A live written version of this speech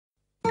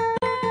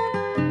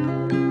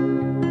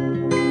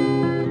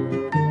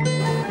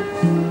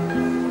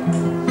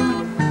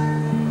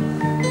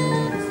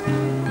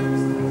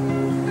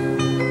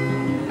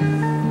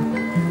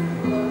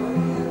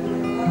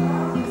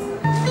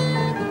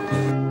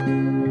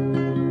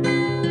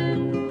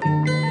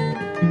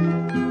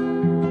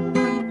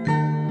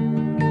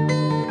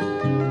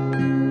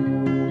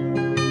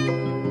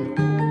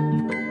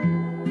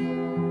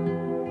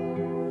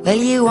Well,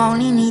 you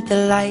only need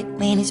the light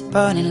when it's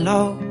burning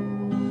low.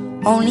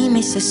 Only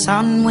miss the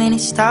sun when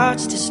it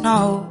starts to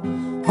snow.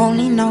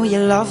 Only know you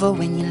love her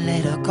when you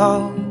let her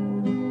go.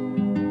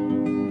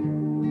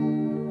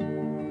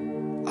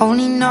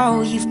 Only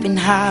know you've been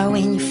high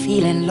when you're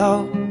feeling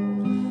low.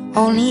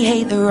 Only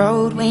hate the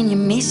road when you're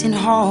missing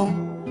home.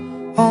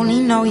 Only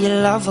know you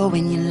love her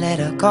when you let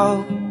her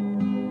go.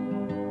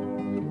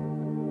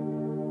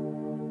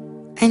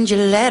 And you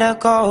let her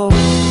go.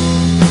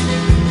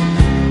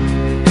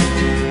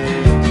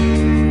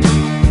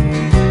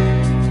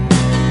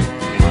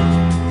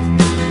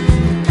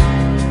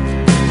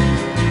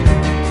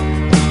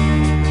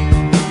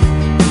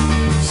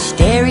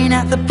 Staring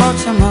at the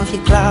bottom of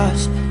your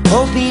glass,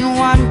 hoping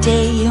one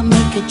day you'll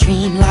make a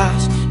dream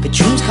last. But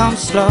dreams come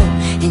slow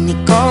and they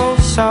go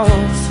so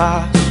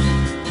fast.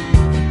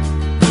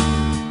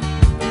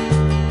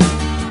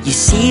 You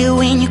see it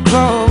when you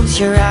close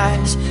your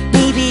eyes.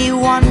 Maybe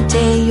one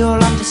day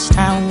you'll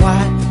understand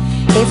why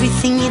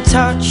everything you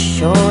touch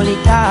surely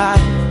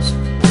dies.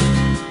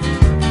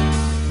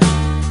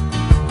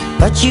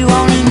 But you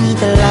only need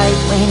the light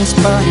when it's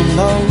burning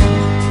low.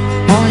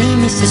 Only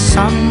miss the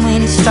sun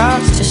when it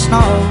starts to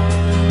snow.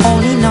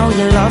 Only know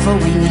you love her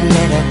when you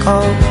let her go.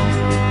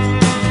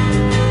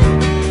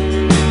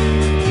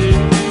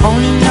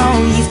 Only know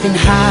you've been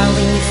high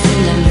when you're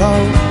feeling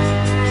low.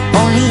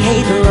 Only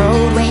hate the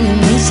road when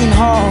you're missing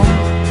home.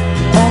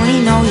 Only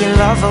know you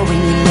love her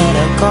when you let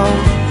her go.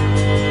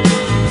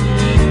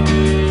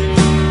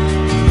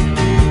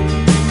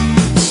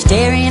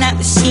 Staring at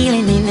the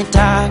ceiling in the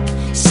dark,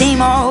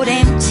 same old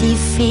empty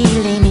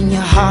feeling in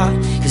your heart.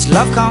 Cause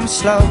love comes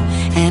slow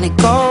and it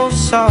goes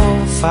so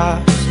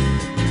fast.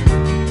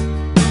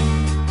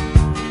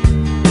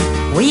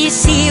 Well, you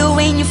see her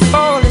when you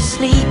fall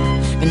asleep,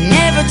 but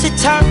never to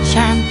touch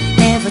and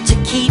never to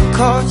keep.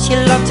 Cause you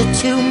loved her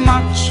too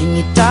much and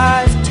you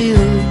dive too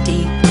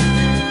deep.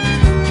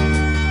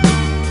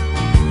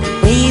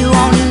 Well, you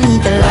only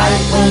need the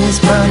light when it's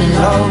burning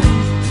low.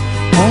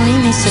 Only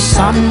miss the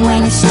sun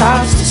when it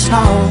starts to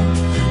snow.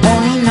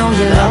 Only know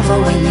you love her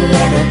when you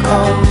let her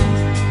go.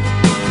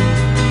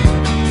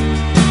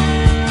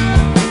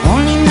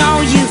 Only know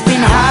you've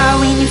been high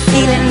when you're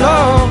feeling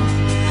low.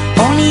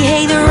 Only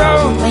hate the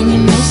road when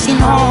you're missing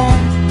home.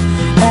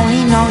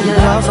 Only know you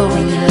love her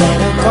when you let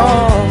her go.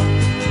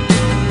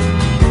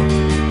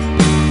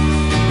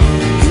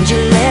 And you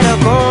let her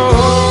go.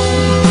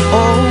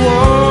 Oh, oh,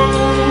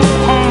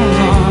 oh,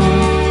 oh.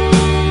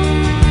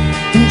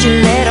 And you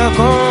let her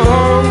go.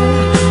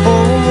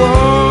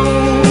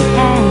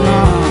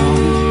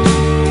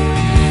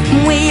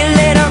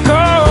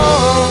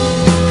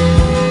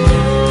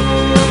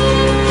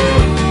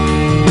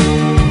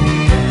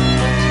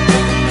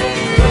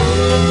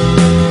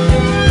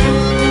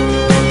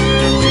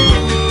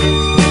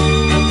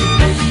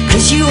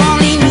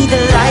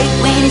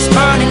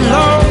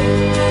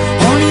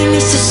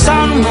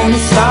 When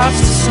it starts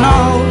to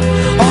snow,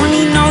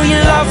 only know you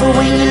love her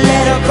when you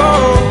let her go.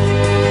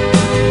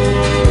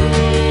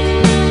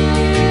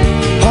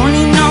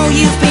 Only know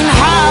you've been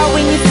high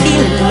when you're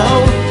feeling low.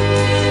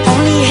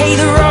 Only hate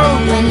the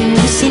road when you're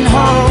missing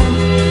home.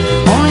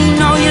 Only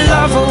know you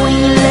love her when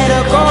you let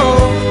her go.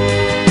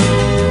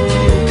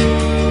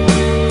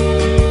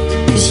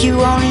 Cause you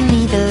only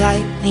need the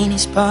light when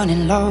it's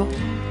burning low.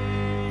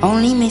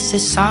 Only miss the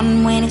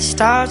sun when it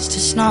starts to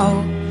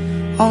snow.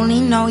 Only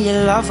know you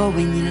love her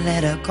when you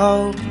let her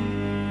go.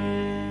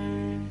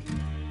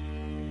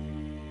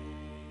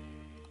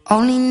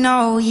 Only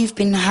know you've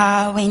been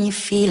high when you're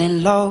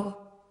feeling low.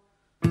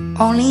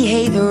 Only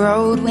hate the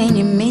road when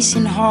you're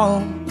missing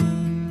home.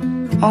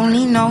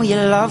 Only know you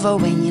love her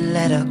when you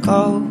let her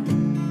go.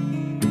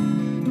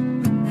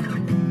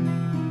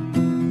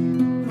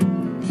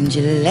 And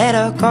you let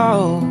her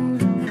go.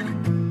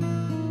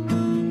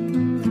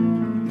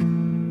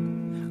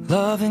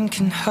 Loving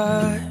can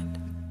hurt.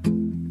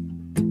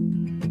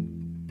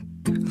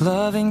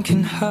 Loving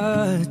can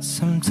hurt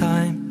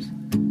sometimes,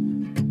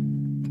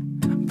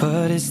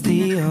 but it's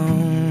the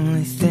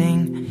only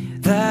thing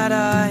that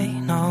I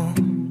know.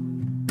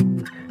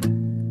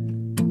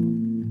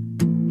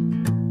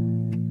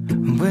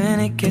 When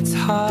it gets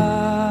hard,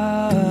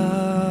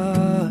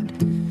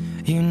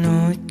 you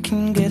know it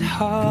can get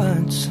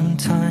hard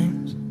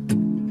sometimes.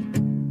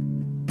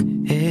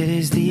 It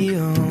is the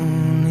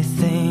only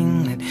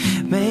thing that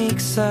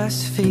makes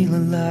us feel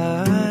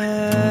alive.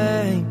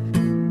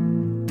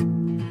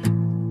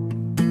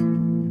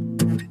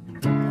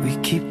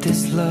 Keep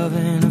this love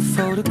in a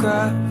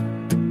photograph.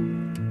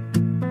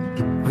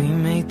 We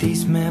make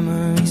these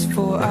memories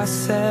for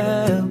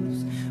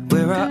ourselves,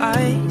 where our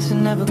eyes are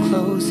never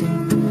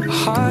closing, our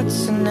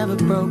hearts are never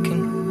broken,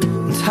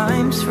 and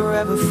time's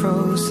forever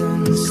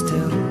frozen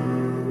still.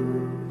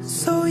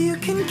 So you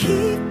can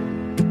keep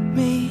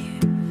me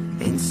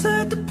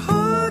inside the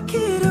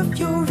pocket of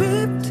your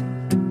ripped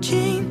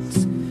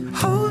jeans,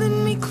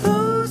 holding me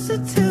closer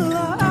till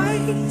our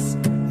eyes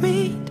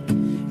meet,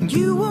 and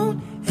you won't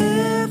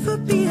ever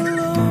be alone.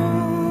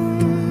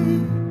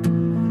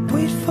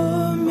 Wait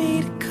for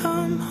me to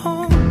come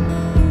home.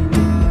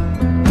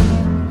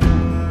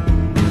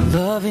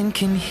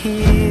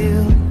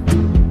 feel.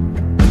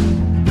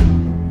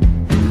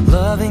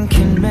 Loving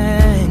can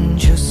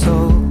mend your soul.